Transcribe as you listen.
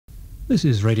This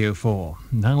is Radio 4.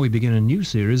 Now we begin a new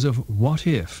series of What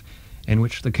If, in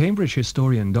which the Cambridge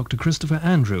historian Dr. Christopher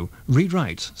Andrew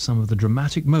rewrites some of the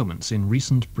dramatic moments in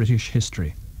recent British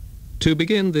history. To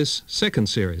begin this second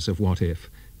series of What If,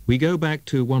 we go back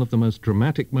to one of the most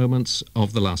dramatic moments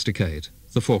of the last decade,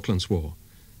 the Falklands War.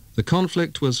 The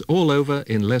conflict was all over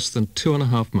in less than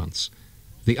 2.5 months.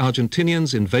 The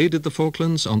Argentinians invaded the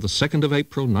Falklands on the 2nd of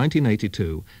April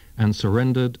 1982 and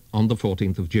surrendered on the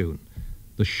 14th of June.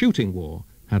 The shooting war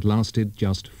had lasted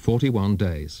just 41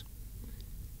 days.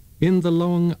 In the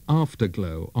long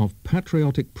afterglow of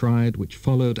patriotic pride which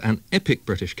followed an epic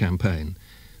British campaign,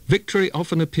 victory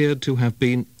often appeared to have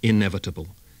been inevitable.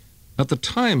 At the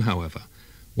time, however,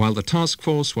 while the task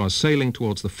force was sailing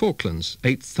towards the Falklands,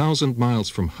 8,000 miles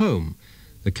from home,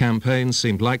 the campaign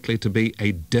seemed likely to be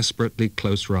a desperately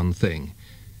close-run thing.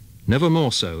 Never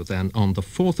more so than on the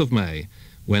 4th of May,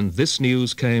 when this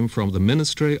news came from the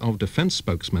Ministry of Defence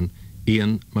spokesman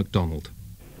Ian MacDonald.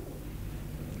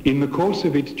 In the course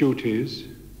of its duties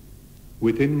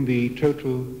within the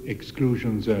total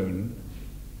exclusion zone,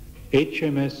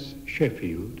 HMS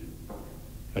Sheffield,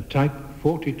 a Type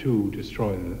 42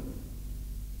 destroyer,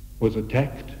 was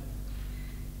attacked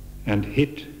and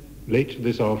hit late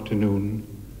this afternoon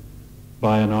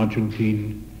by an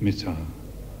Argentine missile.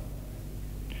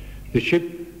 The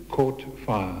ship caught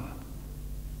fire,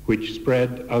 which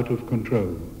spread out of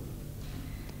control.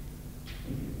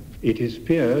 It is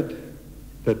feared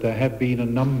that there have been a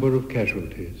number of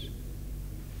casualties,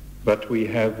 but we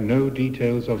have no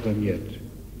details of them yet.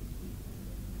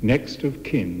 Next of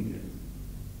kin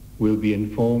will be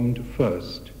informed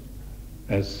first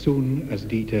as soon as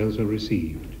details are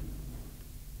received.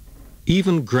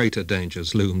 Even greater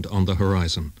dangers loomed on the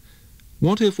horizon.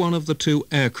 What if one of the two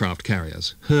aircraft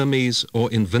carriers, Hermes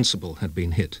or Invincible, had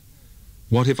been hit?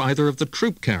 What if either of the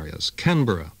troop carriers,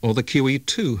 Canberra or the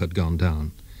QE2, had gone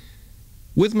down?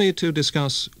 With me to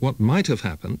discuss what might have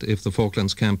happened if the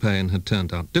Falklands campaign had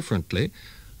turned out differently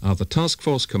are the task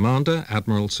force commander,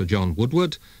 Admiral Sir John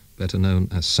Woodward, better known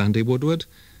as Sandy Woodward,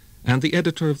 and the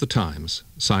editor of The Times,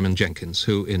 Simon Jenkins,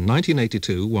 who in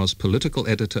 1982 was political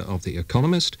editor of The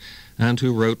Economist and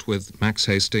who wrote with Max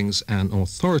Hastings an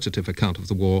authoritative account of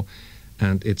the war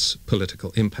and its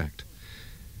political impact.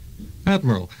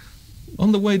 Admiral,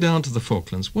 on the way down to the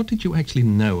Falklands, what did you actually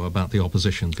know about the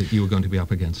opposition that you were going to be up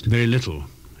against? Very little.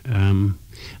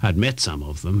 I'd met some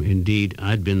of them. Indeed,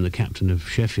 I'd been the captain of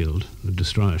Sheffield, the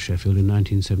destroyer Sheffield, in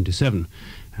 1977,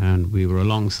 and we were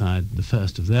alongside the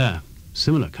first of their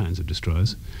similar kinds of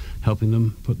destroyers, helping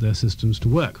them put their systems to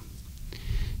work.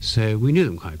 So we knew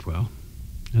them quite well,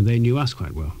 and they knew us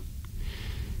quite well.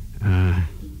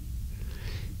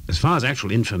 As far as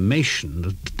actual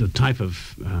information, the type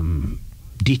of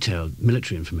detailed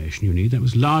military information you need, that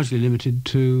was largely limited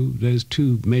to those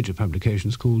two major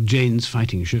publications called Jane's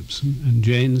Fighting Ships and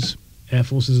Jane's Air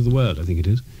Forces of the World, I think it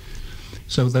is.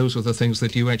 So those were the things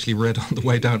that you actually read on the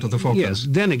way down to the Falklands?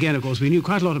 Yes. Then again, of course, we knew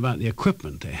quite a lot about the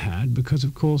equipment they had because,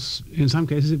 of course, in some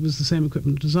cases it was the same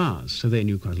equipment as ours, so they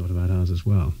knew quite a lot about ours as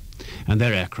well. And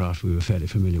their aircraft we were fairly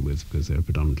familiar with because they were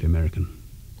predominantly American.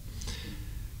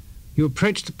 You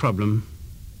approach the problem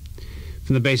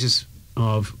from the basis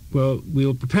of, well,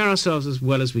 we'll prepare ourselves as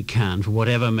well as we can for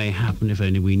whatever may happen if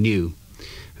only we knew,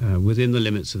 within the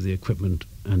limits of the equipment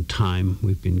and time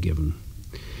we've been given.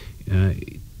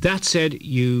 That said,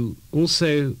 you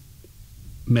also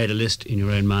made a list in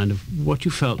your own mind of what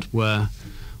you felt were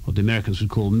what the Americans would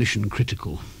call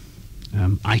mission-critical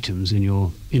items in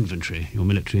your inventory, your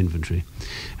military inventory.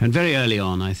 And very early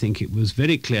on, I think it was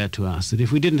very clear to us that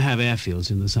if we didn't have airfields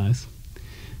in the south,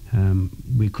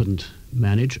 we couldn't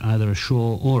manage either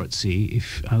ashore or at sea,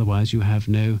 if otherwise you have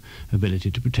no ability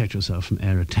to protect yourself from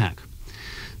air attack.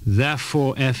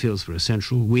 Therefore, airfields were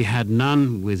essential. We had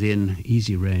none within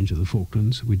easy range of the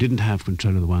Falklands. We didn't have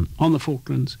control of the one on the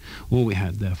Falklands. All we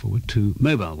had, therefore, were two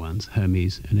mobile ones,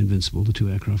 Hermes and Invincible, the two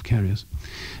aircraft carriers.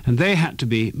 And they had to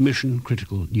be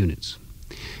mission-critical units.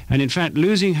 And in fact,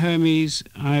 losing Hermes,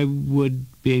 I would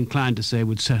be inclined to say,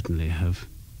 would certainly have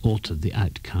altered the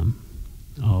outcome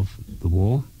of the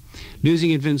war.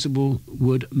 Losing Invincible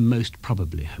would most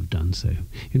probably have done so.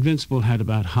 Invincible had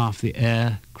about half the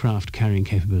aircraft carrying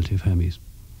capability of Hermes.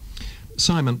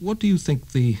 Simon, what do you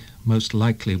think the most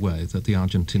likely way that the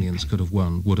Argentinians could have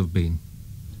won would have been?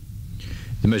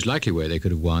 The most likely way they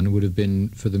could have won would have been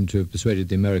for them to have persuaded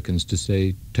the Americans to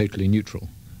stay totally neutral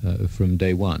from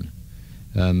day one,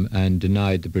 and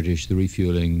denied the British the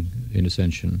refueling in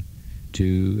Ascension,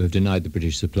 to have denied the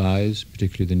British supplies,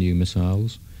 particularly the new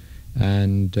missiles,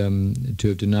 and to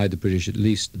have denied the British at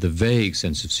least the vague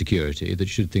sense of security that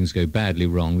should things go badly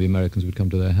wrong, the Americans would come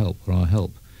to their help, or our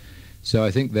help. So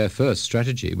I think their first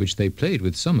strategy, which they played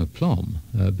with some aplomb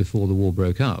before the war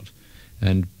broke out,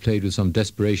 and played with some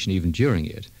desperation even during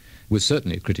it, was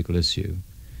certainly a critical issue.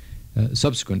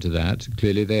 Subsequent to that,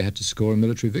 clearly they had to score a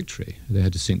military victory. They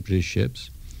had to sink British ships.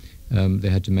 They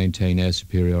had to maintain air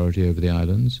superiority over the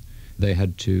islands. They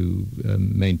had to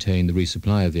maintain the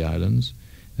resupply of the islands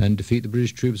and defeat the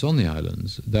British troops on the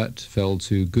islands. That fell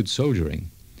to good soldiering.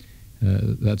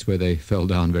 That's where they fell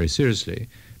down very seriously.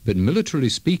 But militarily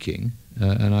speaking,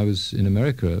 and I was in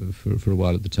America for a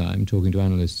while at the time, talking to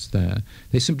analysts there,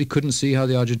 they simply couldn't see how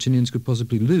the Argentinians could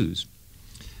possibly lose.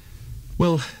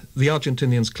 Well, the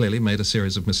Argentinians clearly made a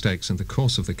series of mistakes in the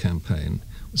course of the campaign.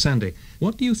 Sandy,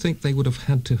 what do you think they would have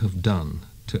had to have done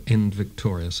to end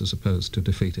victorious as opposed to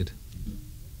defeated?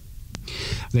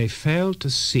 They failed to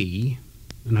see,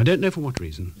 and I don't know for what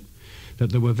reason,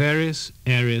 that there were various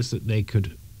areas that they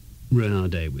could ruin our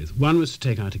day with. One was to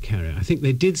take out a carrier. I think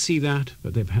they did see that,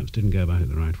 but they perhaps didn't go about it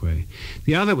the right way.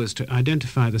 The other was to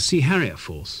identify the Sea Harrier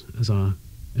force as our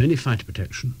only fighter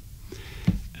protection,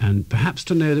 and perhaps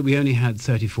to know that we only had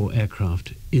 34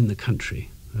 aircraft in the country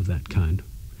of that kind,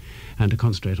 and to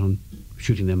concentrate on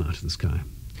shooting them out of the sky.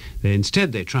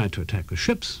 Instead, they tried to attack the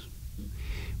ships,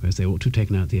 whereas they ought to have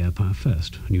taken out the air power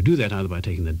first. And you do that either by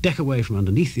taking the deck away from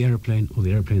underneath the aeroplane or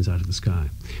the aeroplanes out of the sky.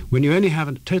 When you only have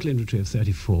a total infantry of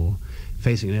 34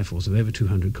 facing an air force of over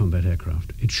 200 combat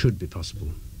aircraft, it should be possible,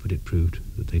 but it proved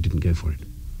that they didn't go for it.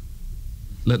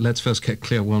 Let's first get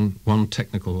clear one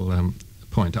technical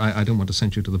point. I don't want to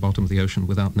send you to the bottom of the ocean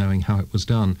without knowing how it was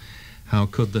done. How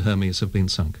could the Hermes have been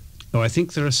sunk? Oh, I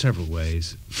think there are several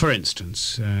ways. For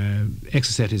instance,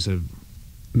 Exocet is a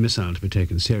missile to be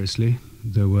taken seriously.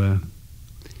 There were,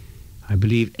 I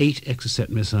believe, 8 Exocet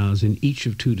missiles in each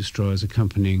of 2 destroyers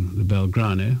accompanying the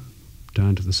Belgrano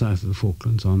down to the south of the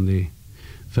Falklands on the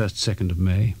 1st, 2nd of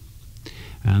May.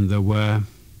 And there were,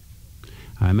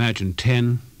 I imagine,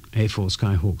 10 A4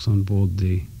 Skyhawks on board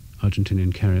the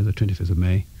Argentinian carrier, the 25th of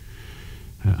May,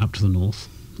 up to the north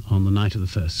on the night of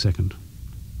the 1st, 2nd.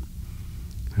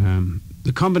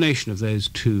 The combination of those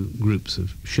 2 groups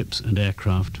of ships and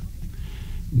aircraft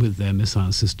with their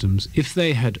missile systems, if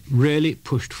they had really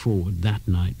pushed forward that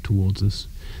night towards us,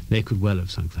 they could well have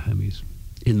sunk the Hermes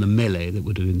in the melee that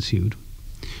would have ensued.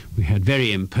 We had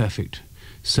very imperfect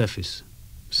surface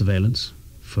surveillance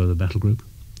for the battle group,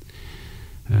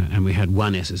 and we had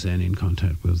 1 SSN in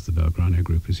contact with the Belgrano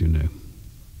group, as you know.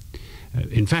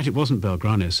 In fact, it wasn't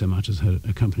Belgrano so much as her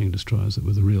accompanying destroyers that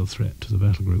were the real threat to the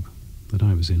battle group that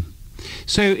I was in.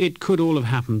 So it could all have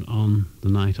happened on the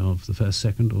night of the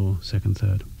 1st, 2nd, or 2nd,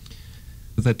 3rd.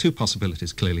 There are 2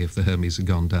 possibilities, clearly, if the Hermes had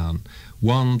gone down.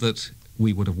 One, that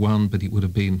we would have won, but it would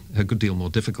have been a good deal more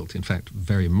difficult, in fact,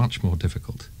 very much more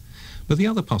difficult. But the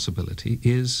other possibility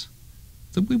is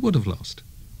that we would have lost.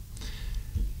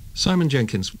 Simon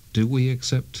Jenkins, do we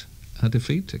accept a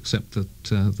defeat, accept that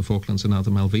the Falklands are now the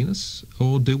Malvinas,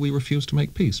 or do we refuse to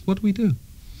make peace? What do we do?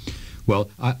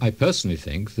 Well, I personally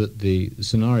think that the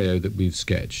scenario that we've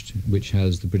sketched, which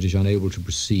has the British unable to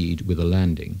proceed with a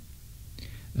landing,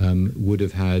 would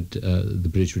have had the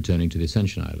British returning to the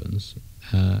Ascension Islands,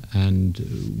 and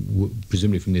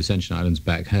presumably from the Ascension Islands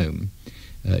back home,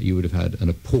 you would have had an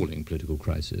appalling political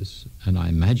crisis, and I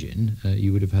imagine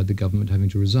you would have had the government having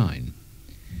to resign.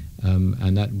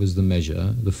 And that was the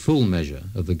measure, the full measure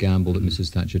of the gamble that Mrs.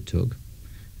 Thatcher took.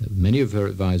 Many of her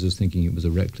advisors thinking it was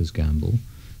a reckless gamble.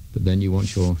 But then you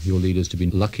want your leaders to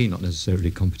be lucky, not necessarily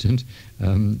competent,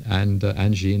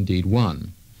 and she indeed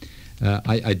won.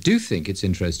 I do think it's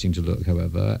interesting to look,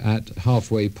 however, at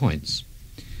halfway points,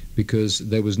 because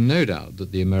there was no doubt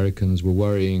that the Americans were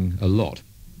worrying a lot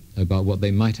about what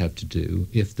they might have to do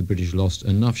if the British lost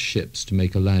enough ships to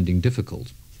make a landing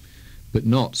difficult, but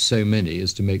not so many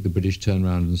as to make the British turn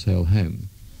around and sail home.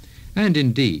 And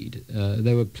indeed,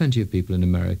 there were plenty of people in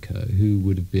America who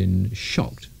would have been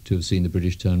shocked to have seen the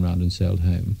British turn round and sailed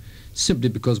home, simply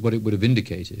because what it would have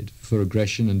indicated for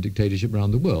aggression and dictatorship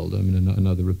around the world. I mean,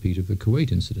 another repeat of the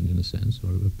Kuwait incident, in a sense,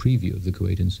 or a preview of the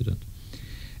Kuwait incident.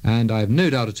 And I have no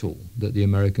doubt at all that the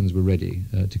Americans were ready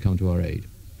to come to our aid.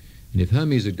 And if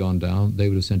Hermes had gone down, they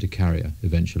would have sent a carrier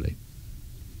eventually.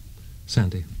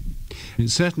 Sandy?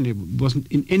 It certainly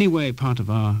wasn't in any way part of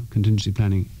our contingency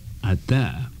planning out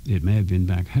there. It may have been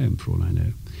back home, for all I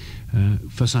know,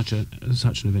 for such an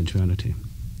eventuality.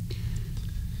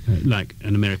 Like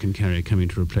an American carrier coming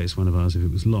to replace one of ours if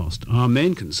it was lost. Our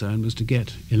main concern was to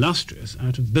get Illustrious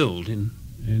out of build in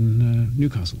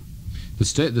Newcastle. The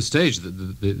stage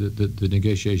that the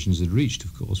negotiations had reached,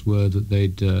 of course, were that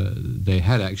they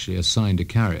had actually assigned a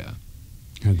carrier.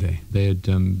 Had they? They had,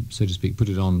 so to speak, put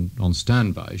it on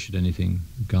standby should anything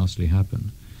ghastly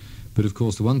happen. But of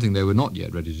course, the one thing they were not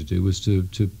yet ready to do was to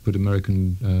put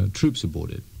American troops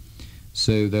aboard it.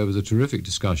 So there was a terrific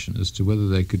discussion as to whether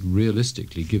they could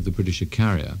realistically give the British a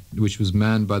carrier which was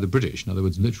manned by the British. In other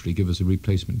words, literally give us a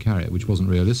replacement carrier, which wasn't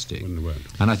realistic.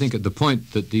 And I think at the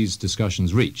point that these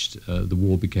discussions reached, the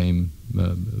war became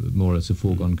more or less a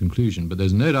foregone conclusion. But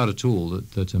there's no doubt at all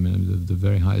that I mean, the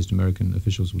very highest American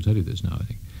officials will tell you this now, I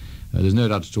think. There's no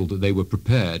doubt at all that they were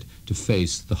prepared to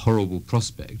face the horrible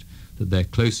prospect that their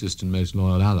closest and most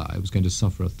loyal ally was going to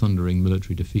suffer a thundering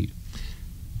military defeat.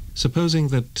 Supposing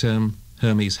that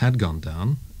Hermes had gone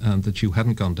down and that you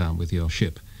hadn't gone down with your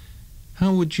ship,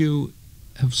 how would you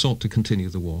have sought to continue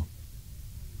the war?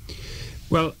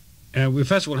 Well, we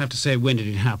first of all have to say, when did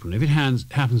it happen? If it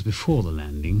happens before the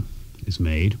landing is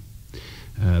made,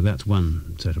 that's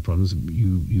one set of problems.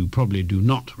 You probably do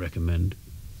not recommend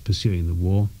pursuing the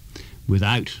war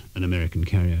without an American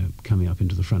carrier coming up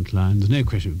into the front line. There's no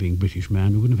question of it being British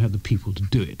manned. We wouldn't have had the people to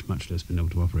do it, much less been able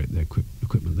to operate their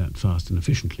equipment that fast and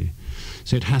efficiently.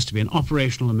 So it has to be an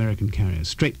operational American carrier,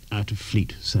 straight out of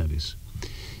fleet service.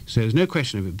 So there's no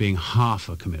question of it being half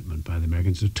a commitment by the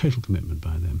Americans, it's a total commitment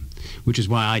by them, which is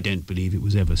why I don't believe it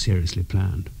was ever seriously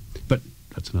planned. But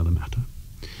that's another matter.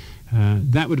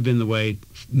 That would have been the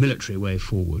military way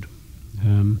forward.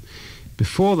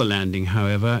 Before the landing,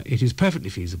 however, it is perfectly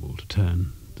feasible to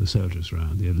turn the soldiers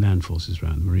round, the land forces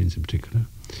round, the Marines in particular,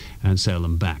 and sail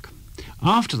them back.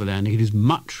 After the landing, it is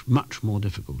much, much more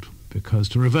difficult, because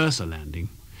to reverse a landing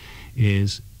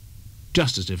is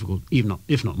just as difficult,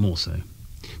 if not more so,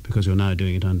 because you're now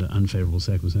doing it under unfavourable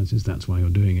circumstances. That's why you're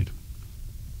doing it.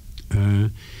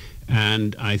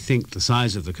 And I think the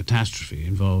size of the catastrophe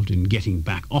involved in getting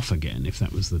back off again, if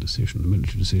that was the decision, the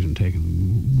military decision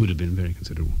taken, would have been very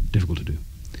considerable, difficult to do.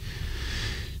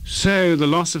 So the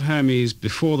loss of Hermes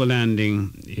before the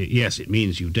landing, yes, it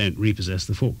means you don't repossess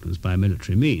the Falklands by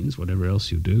military means, whatever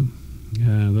else you do.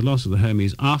 The loss of the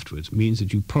Hermes afterwards means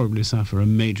that you probably suffer a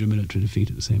major military defeat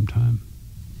at the same time.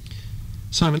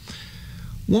 Simon,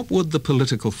 what would the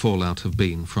political fallout have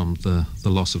been from the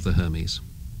loss of the Hermes?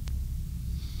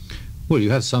 Well,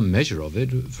 you had some measure of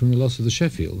it from the loss of the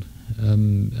Sheffield.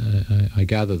 I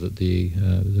gather that the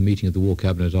meeting of the War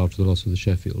Cabinet after the loss of the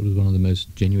Sheffield was one of the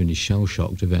most genuinely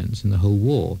shell-shocked events in the whole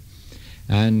war.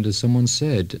 And as someone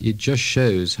said, it just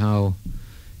shows how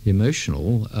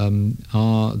emotional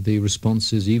are the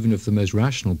responses, even of the most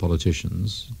rational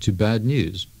politicians, to bad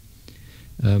news.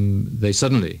 They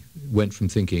suddenly went from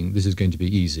thinking this is going to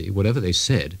be easy, whatever they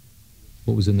said,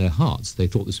 what was in their hearts, they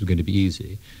thought this was going to be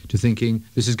easy, to thinking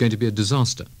this is going to be a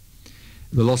disaster.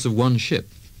 The loss of one ship.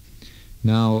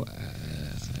 Now,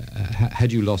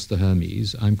 had you lost the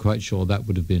Hermes, I'm quite sure that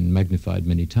would have been magnified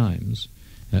many times,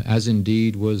 as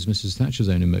indeed was Mrs. Thatcher's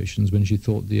own emotions when she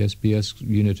thought the SBS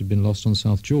unit had been lost on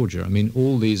South Georgia. I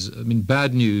mean,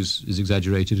 bad news is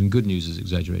exaggerated and good news is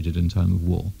exaggerated in time of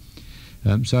war.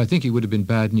 So I think it would have been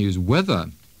bad news whether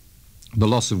the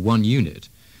loss of one unit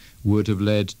would have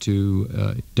led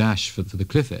to dash for the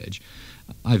cliff edge.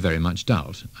 I very much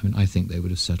doubt. I mean, I think they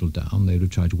would have settled down. They would have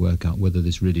tried to work out whether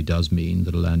this really does mean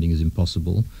that a landing is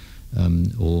impossible,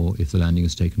 or if the landing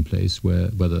has taken place,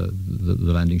 whether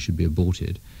the landing should be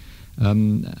aborted.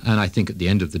 And I think at the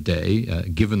end of the day,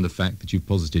 given the fact that you've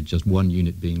posited just one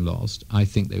unit being lost, I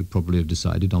think they would probably have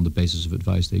decided on the basis of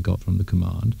advice they got from the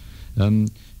command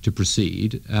to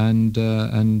proceed and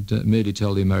merely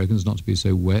tell the Americans not to be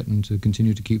so wet and to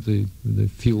continue to keep the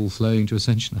fuel flowing to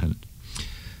Ascension Island.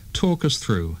 Talk us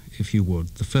through, if you would,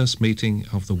 the first meeting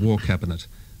of the War Cabinet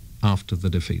after the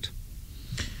defeat.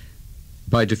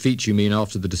 By defeat, you mean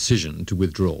after the decision to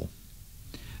withdraw.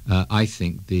 I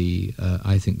think the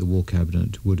War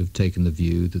Cabinet would have taken the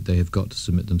view that they have got to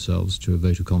submit themselves to a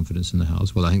vote of confidence in the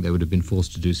House. Well, I think they would have been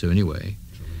forced to do so anyway.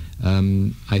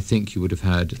 I think you would have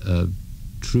had a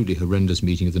truly horrendous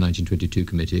meeting of the 1922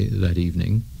 committee that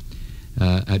evening,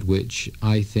 at which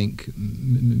I think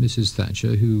Mrs.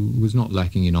 Thatcher, who was not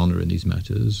lacking in honour in these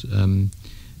matters,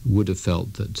 would have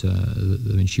felt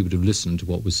that she would have listened to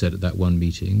what was said at that one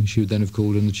meeting. She would then have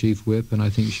called in the chief whip, and I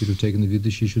think she would have taken the view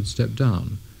that she should step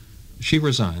down. She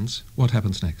resigns. What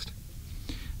happens next?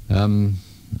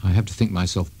 I have to think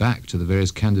myself back to the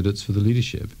various candidates for the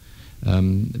leadership.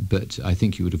 But I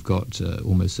think you would have got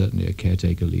almost certainly a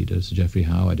caretaker leader, Sir Geoffrey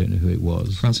Howe. I don't know who it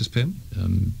was. Francis Pym?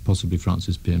 Possibly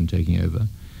Francis Pym taking over.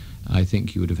 I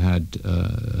think you would have had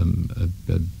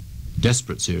a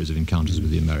desperate series of encounters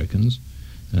with the Americans,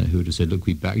 who would have said, look,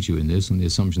 we backed you in this on the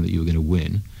assumption that you were going to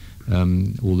win.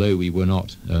 Although we were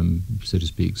not, so to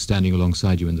speak, standing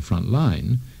alongside you in the front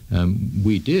line,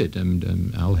 We did,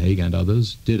 and Al Haig and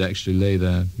others did actually lay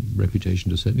their reputation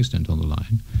to a certain extent on the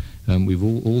line. We've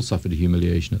all suffered a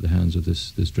humiliation at the hands of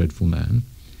this dreadful man.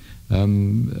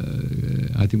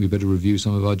 I think we better review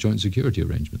some of our joint security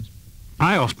arrangements.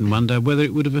 I often wonder whether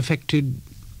it would have affected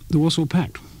the Warsaw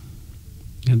Pact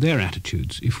and their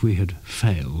attitudes if we had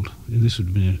failed. This would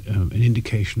have been an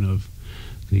indication of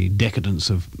the decadence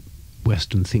of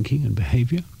Western thinking and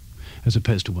behaviour, as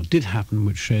opposed to what did happen,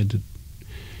 which showed that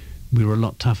we were a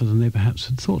lot tougher than they perhaps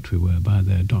had thought we were by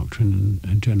their doctrine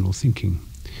and general thinking.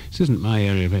 This isn't my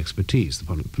area of expertise,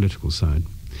 the political side.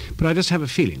 But I just have a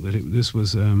feeling that this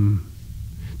was, the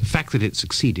fact that it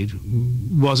succeeded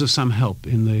was of some help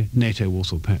in the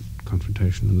NATO-Warsaw Pact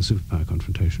confrontation and the superpower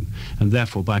confrontation. And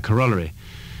therefore, by corollary,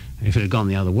 if it had gone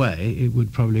the other way, it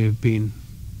would probably have been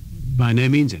by no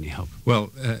means any help.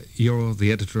 Well, you're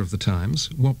the editor of the Times.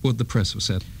 What would the press have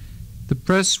said? The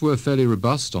press were fairly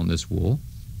robust on this war.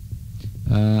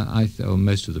 Or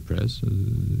most of the press.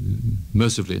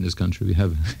 Mercifully, in this country, we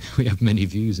have many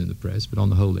views in the press, but on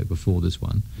the whole, they were for this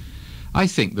one. I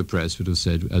think the press would have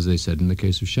said, as they said in the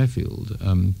case of Sheffield,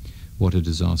 what a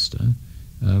disaster.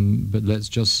 But let's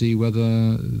just see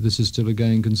whether this is still a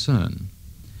going concern.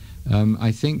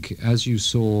 I think, as you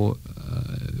saw,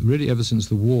 really ever since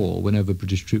the war, whenever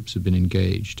British troops have been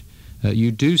engaged,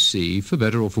 you do see, for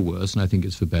better or for worse, and I think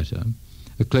it's for better,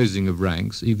 a closing of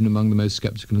ranks, even among the most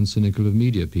sceptical and cynical of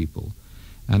media people.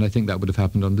 And I think that would have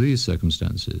happened under these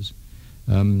circumstances.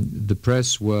 The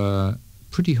press were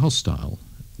pretty hostile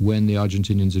when the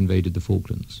Argentinians invaded the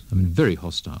Falklands. I mean, very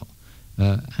hostile.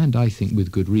 And I think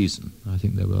with good reason. I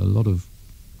think there were a lot of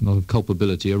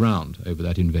culpability around over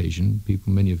that invasion,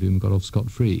 people, many of whom got off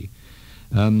scot-free.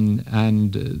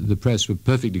 And the press were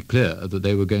perfectly clear that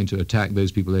they were going to attack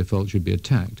those people they felt should be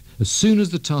attacked. As soon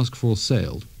as the task force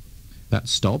sailed, that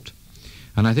stopped,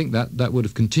 and I think that would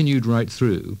have continued right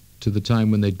through to the time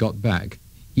when they'd got back,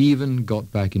 even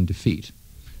got back in defeat,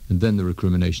 and then the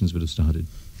recriminations would have started.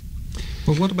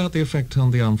 Well, what about the effect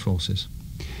on the armed forces?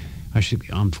 Actually,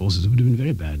 the armed forces would have been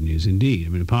very bad news indeed. I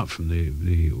mean, apart from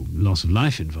the loss of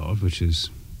life involved, which is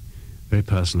very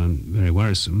personal and very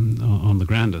worrisome, on the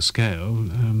grander scale,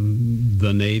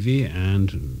 the Navy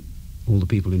and all the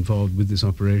people involved with this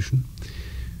operation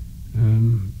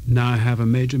now have a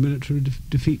major military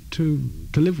defeat to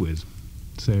live with.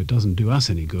 So it doesn't do us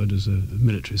any good as a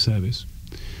military service.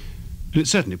 And it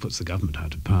certainly puts the government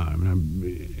out of power. I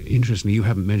mean, interestingly, you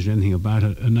haven't mentioned anything about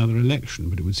another election,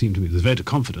 but it would seem to me there's a vote of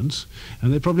confidence,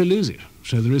 and they probably lose it.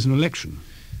 So there is an election.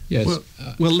 Yes.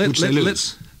 Well,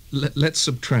 let's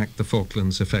subtract the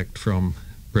Falklands effect from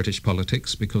British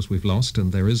politics, because we've lost,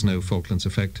 and there is no Falklands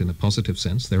effect in a positive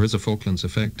sense. There is a Falklands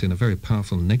effect in a very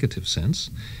powerful negative sense.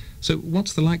 So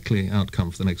what's the likely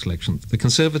outcome for the next election? The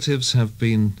Conservatives have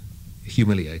been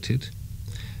humiliated.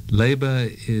 Labour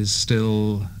is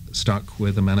still stuck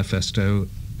with a manifesto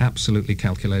absolutely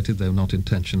calculated, though not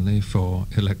intentionally, for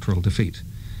electoral defeat.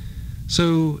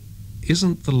 So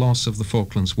isn't the loss of the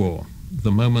Falklands War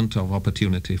the moment of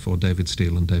opportunity for David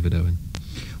Steele and David Owen?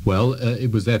 Well,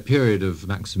 it was their period of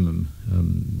maximum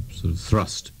sort of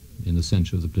thrust in the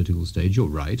centre of the political stage. You're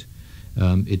right.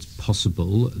 It's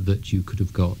possible that you could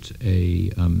have got a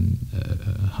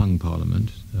hung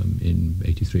parliament in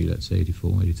 83, let's say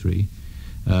 84, 83,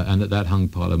 and that hung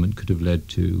parliament could have led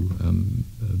to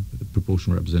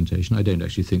proportional representation. I don't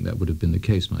actually think that would have been the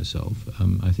case myself.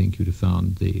 I think you'd have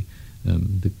found the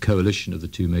coalition of the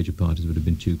two major parties would have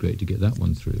been too great to get that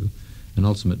one through, and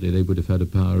ultimately they would have had a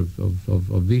power of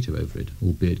veto over it,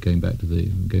 albeit going back to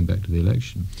the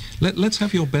election. Let's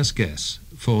have your best guess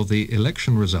for the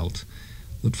election result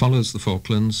that follows the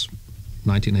Falklands,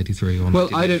 1983 or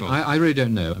 1984. Well, I really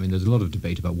don't know. I mean, there's a lot of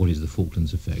debate about what is the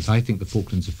Falklands effect. I think the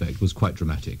Falklands effect was quite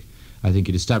dramatic. I think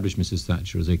it established Mrs.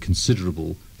 Thatcher as a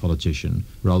considerable politician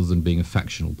rather than being a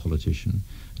factional politician.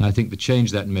 And I think the change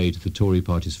that made to the Tory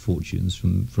party's fortunes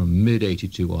from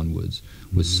mid-82 onwards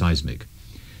was seismic,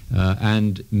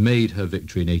 and made her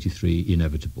victory in 83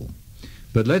 inevitable.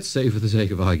 But let's say, for the sake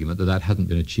of argument, that hadn't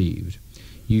been achieved.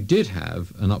 You did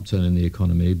have an upturn in the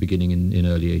economy beginning in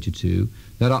early 82.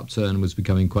 That upturn was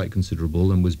becoming quite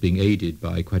considerable and was being aided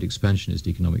by quite expansionist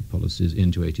economic policies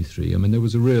into 83. I mean, there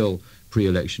was a real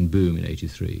pre-election boom in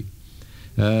 83.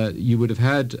 You would have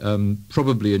had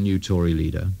probably a new Tory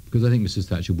leader, because I think Mrs.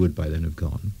 Thatcher would by then have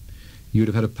gone. You would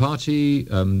have had a party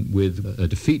with a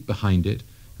defeat behind it,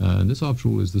 and this, after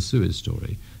all, is the Suez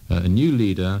story. A new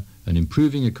leader, an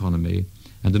improving economy,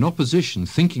 and an opposition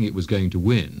thinking it was going to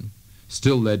win,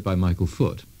 still led by Michael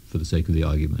Foot, for the sake of the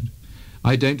argument.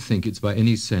 I don't think it's by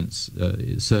any sense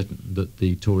certain that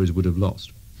the Tories would have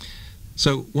lost.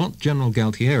 So what General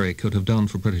Galtieri could have done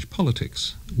for British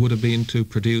politics would have been to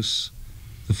produce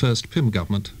the first Pym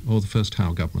government or the first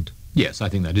Howe government. Yes, I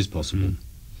think that is possible.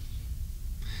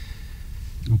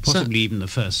 Or possibly even the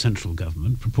first central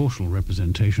government, proportional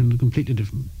representation, a completely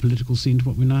different political scene to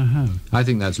what we now have. I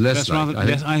think that's less likely. I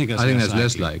think that's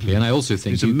less likely. And I also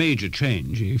think it's a major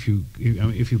change if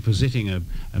you're positing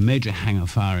a major hangar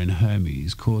fire in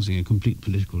Hermes, causing a complete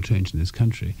political change in this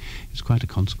country. It's quite a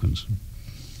consequence,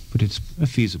 but it's a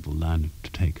feasible line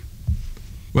to take.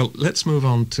 Well, let's move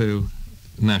on to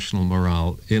national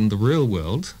morale in the real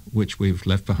world, which we've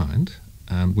left behind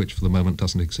and which for the moment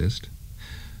doesn't exist.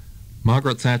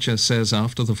 Margaret Thatcher says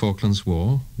after the Falklands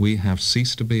War, we have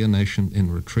ceased to be a nation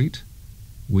in retreat.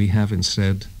 We have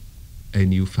instead a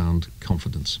newfound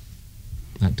confidence.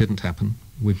 That didn't happen.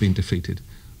 We've been defeated.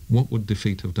 What would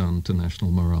defeat have done to national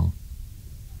morale?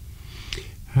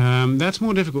 That's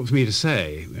more difficult for me to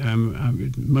say.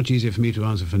 Much easier for me to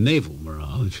answer for naval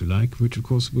morale, if you like, which of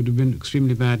course would have been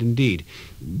extremely bad indeed.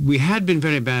 We had been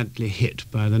very badly hit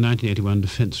by the 1981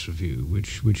 Defence Review,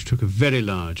 which took a very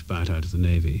large bite out of the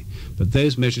Navy, but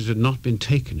those measures had not been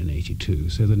taken in 82,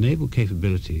 so the naval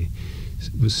capability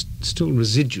was still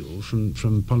residual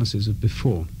from policies of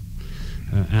before.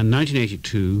 And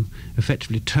 1982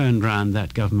 effectively turned round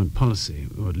that government policy,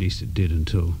 or at least it did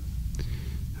until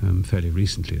fairly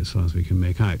recently, as far as we can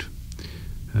make out.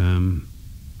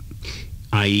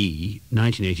 I.e.,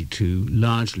 1982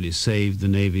 largely saved the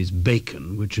Navy's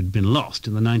bacon, which had been lost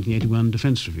in the 1981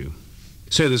 Defence Review.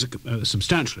 So there's a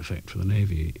substantial effect for the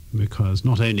Navy, because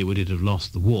not only would it have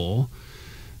lost the war,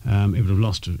 it would have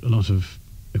lost a lot of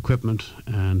equipment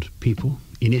and people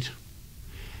in it,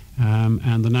 and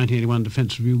the 1981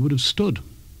 Defence Review would have stood,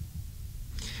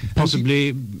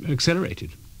 possibly accelerated.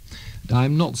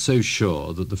 I'm not so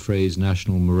sure that the phrase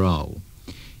national morale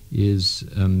is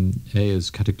as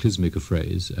cataclysmic a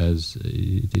phrase as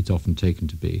it's often taken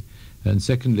to be, and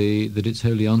secondly, that it's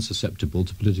wholly unsusceptible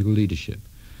to political leadership.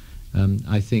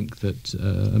 I think that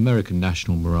American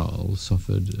national morale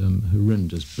suffered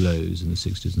horrendous blows in the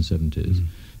 60s and 70s,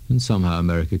 and somehow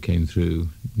America came through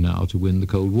now to win the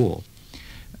Cold War.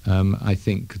 I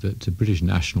think that British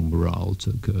national morale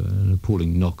took an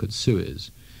appalling knock at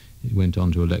Suez. It went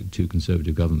on to elect two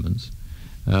Conservative governments.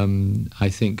 I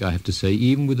think I have to say,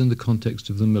 even within the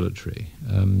context of the military,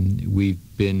 we've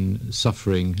been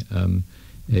suffering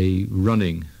a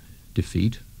running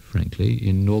defeat, frankly,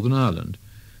 in Northern Ireland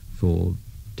for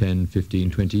 10,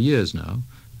 15, 20 years now.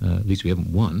 At least we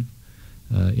haven't won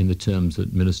in the terms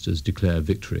that ministers declare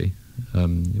victory, or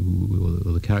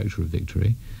the character of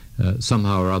victory.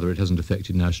 Somehow or other it hasn't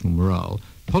affected national morale.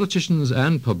 Politicians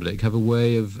and public have a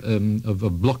way of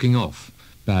blocking off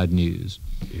bad news.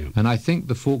 Yeah. And I think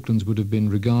the Falklands would have been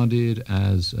regarded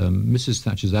as Mrs.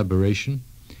 Thatcher's aberration.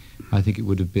 I think it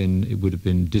would have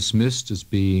been dismissed as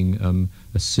being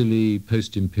a silly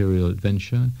post-imperial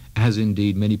adventure, as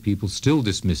indeed many people still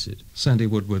dismiss it. Sandy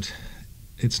Woodward,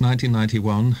 it's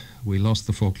 1991. We lost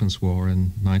the Falklands War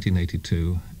in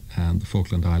 1982, and the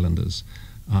Falkland Islanders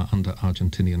are under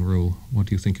Argentinian rule. What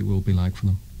do you think it will be like for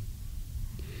them?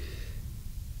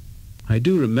 I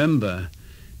do remember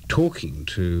talking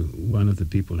to one of the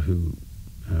people who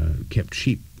kept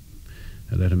sheep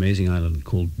at that amazing island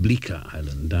called Bleaker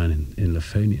Island down in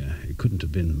Lafonia. It couldn't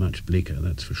have been much bleaker,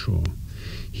 that's for sure.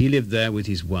 He lived there with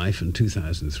his wife and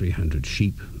 2,300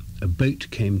 sheep. A boat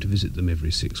came to visit them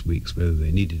every 6 weeks, whether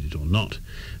they needed it or not,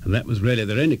 and that was really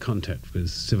their only contact with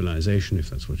civilization, if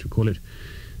that's what you call it,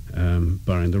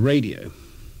 barring the radio.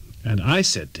 And I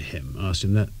said to him, asked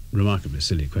him that remarkably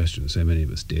silly question, so many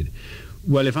of us did,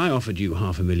 well, if I offered you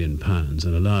 £500,000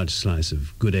 and a large slice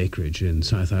of good acreage in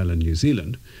South Island, New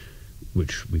Zealand,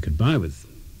 which we could buy with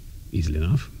easily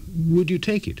enough, would you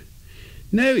take it?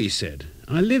 No, he said,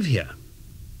 I live here.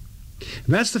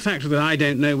 And that's the factor that I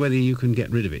don't know whether you can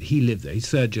get rid of it. He lived there, he's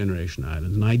third-generation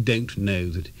Ireland, and I don't know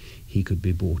that he could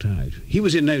be bought out. He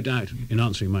was in no doubt in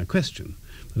answering my question,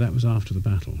 but that was after the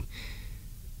battle.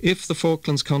 If the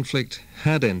Falklands conflict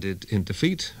had ended in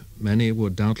defeat, many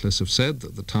would doubtless have said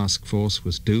that the task force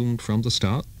was doomed from the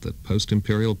start, that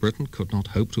post-imperial Britain could not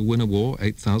hope to win a war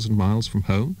 8,000 miles from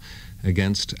home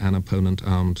against an opponent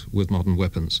armed with modern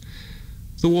weapons.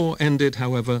 The war ended,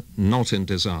 however, not in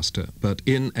disaster, but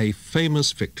in a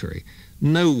famous victory.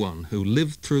 No one who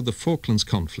lived through the Falklands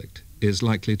conflict is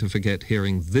likely to forget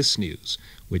hearing this news,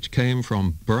 which came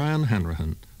from Brian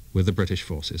Hanrahan with the British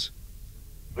forces.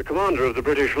 The commander of the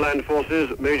British Land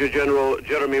Forces, Major General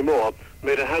Jeremy Moore,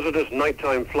 made a hazardous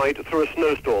nighttime flight through a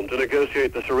snowstorm to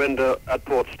negotiate the surrender at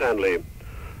Port Stanley.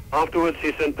 Afterwards,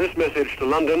 he sent this message to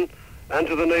London and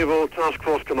to the Naval Task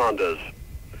Force commanders.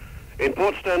 In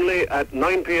Port Stanley at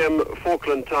 9 p.m.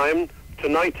 Falkland time,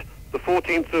 tonight, the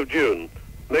 14th of June,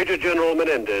 Major General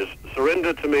Menendez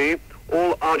surrendered to me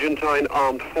all Argentine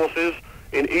armed forces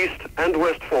in East and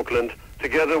West Falkland,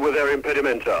 together with their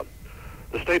impedimenta.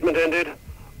 The statement ended,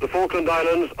 the Falkland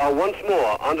Islands are once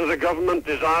more under the government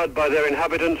desired by their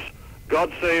inhabitants.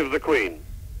 God save the Queen.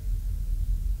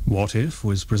 What If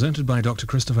was presented by Dr.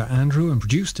 Christopher Andrew and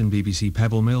produced in BBC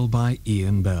Pebble Mill by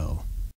Ian Bell.